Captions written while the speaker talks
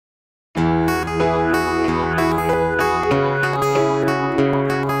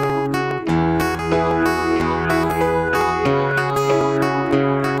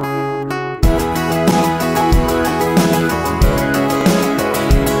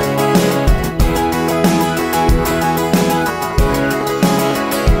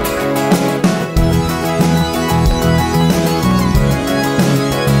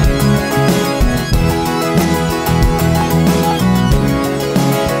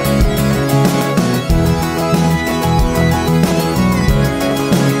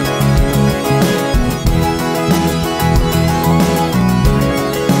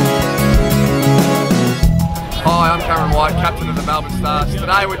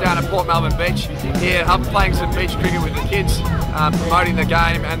Today we're down at Port Melbourne Beach here, playing some beach cricket with the kids, promoting the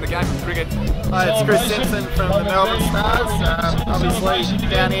game and the game of cricket. Hi, it's Chris Simpson from the Melbourne Stars. Obviously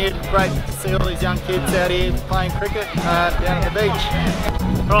down here, great to see all these young kids out here playing cricket down at the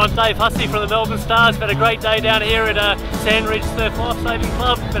beach. Right, I'm Dave Hussey from the Melbourne Stars. Had a great day down here at Sandridge Surf Lifesaving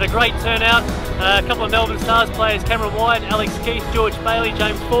Club. Had a great turnout. A couple of Melbourne Stars players, Cameron White, Alex Keith, George Bailey,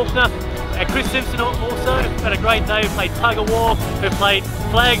 James Faulkner. Chris Simpson also had a great day. We played tug of war, we played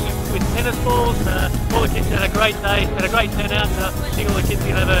flag with tennis balls. All the kids had a great day, had a great turnout, and I think all the kids are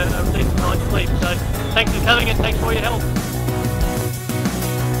going to have a decent night's sleep. So thanks for coming and thanks for all your help.